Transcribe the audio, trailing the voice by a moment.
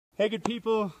Hey good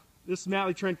people, this is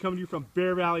Matt Trent coming to you from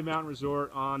Bear Valley Mountain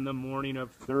Resort on the morning of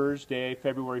Thursday,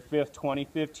 February 5th,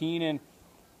 2015, and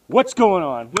what's going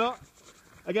on? Well,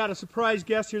 I got a surprise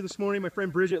guest here this morning, my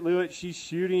friend Bridget Lewitt. She's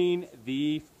shooting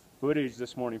the footage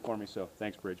this morning for me, so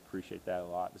thanks Bridge, appreciate that a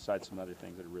lot, besides some other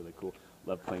things that are really cool.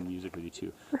 Love playing music with you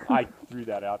too. I threw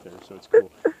that out there, so it's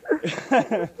cool.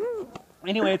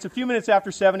 Anyway, it's a few minutes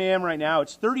after 7 a.m. right now.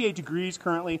 It's 38 degrees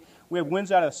currently. We have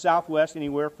winds out of the southwest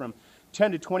anywhere from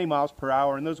 10 to 20 miles per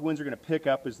hour, and those winds are going to pick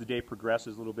up as the day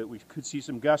progresses a little bit. We could see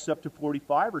some gusts up to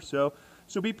 45 or so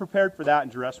be prepared for that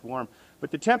and dress warm. But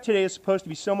the temp today is supposed to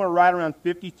be somewhere right around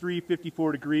 53,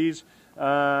 54 degrees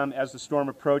as the storm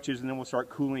approaches, and then we'll start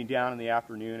cooling down in the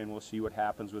afternoon, and we'll see what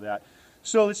happens with that.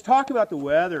 So let's talk about the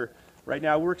weather. Right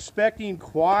now, we're expecting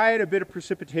quite a bit of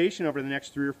precipitation over the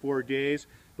next 3 or 4 days.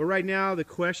 But right now, the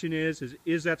question is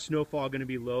that snowfall going to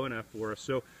be low enough for us?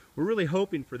 So we're really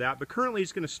hoping for that. But currently,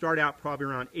 it's going to start out probably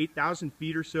around 8,000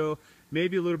 feet or so,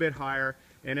 maybe a little bit higher.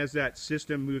 And as that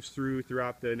system moves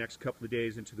throughout the next couple of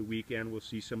days into the weekend, we'll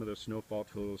see some of those snowfall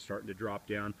totals starting to drop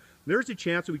down. There's a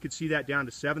chance that we could see that down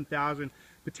to 7,000,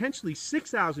 potentially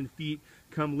 6,000 feet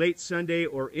come late Sunday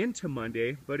or into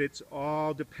Monday. But it's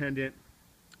all dependent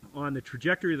on the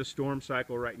trajectory of the storm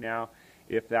cycle right now.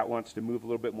 If that wants to move a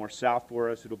little bit more south for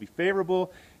us, it'll be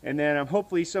favorable. And then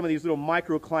hopefully some of these little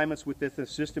microclimates within the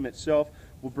system itself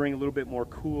will bring a little bit more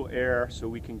cool air so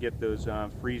we can get those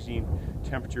freezing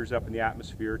temperatures up in the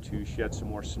atmosphere to shed some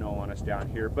more snow on us down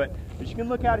here. But as you can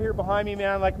look out here behind me,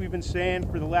 man, like we've been saying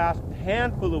for the last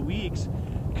handful of weeks,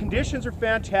 conditions are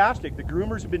fantastic. The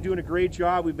groomers have been doing a great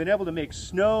job. We've been able to make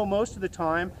snow most of the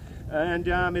time.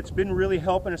 And it's been really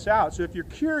helping us out. So if you're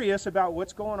curious about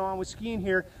what's going on with skiing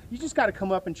here, you just got to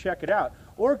come up and check it out.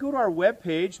 Or go to our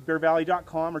webpage,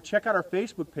 bearvalley.com, or check out our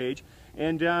Facebook page.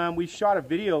 And we shot a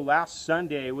video last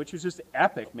Sunday, which was just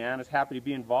epic, man. I was happy to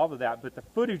be involved with that. But the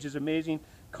footage is amazing.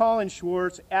 Colin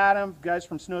Schwartz, Adam, guys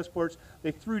from Snow Sports,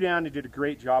 they threw down and did a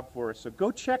great job for us. So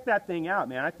go check that thing out,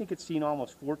 man. I think it's seen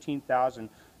almost 14,000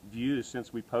 views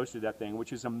since we posted that thing,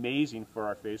 which is amazing for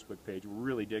our Facebook page. We're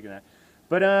really digging that.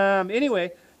 But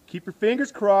anyway, keep your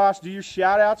fingers crossed, do your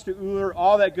shout outs to Uller,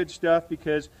 all that good stuff,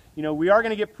 because you know we are going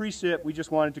to get precip. We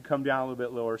just wanted to come down a little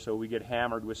bit lower so we get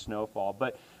hammered with snowfall.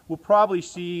 But we'll probably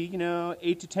see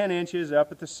 8 to 10 inches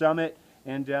up at the summit,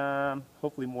 and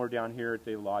hopefully more down here at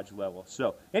the lodge level.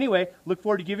 So anyway, look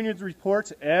forward to giving you the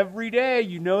reports every day.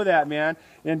 You know that, man.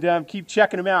 And keep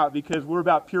checking them out, because we're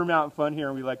about pure mountain fun here,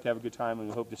 and we like to have a good time, and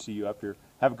we hope to see you up here.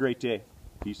 Have a great day.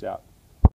 Peace out.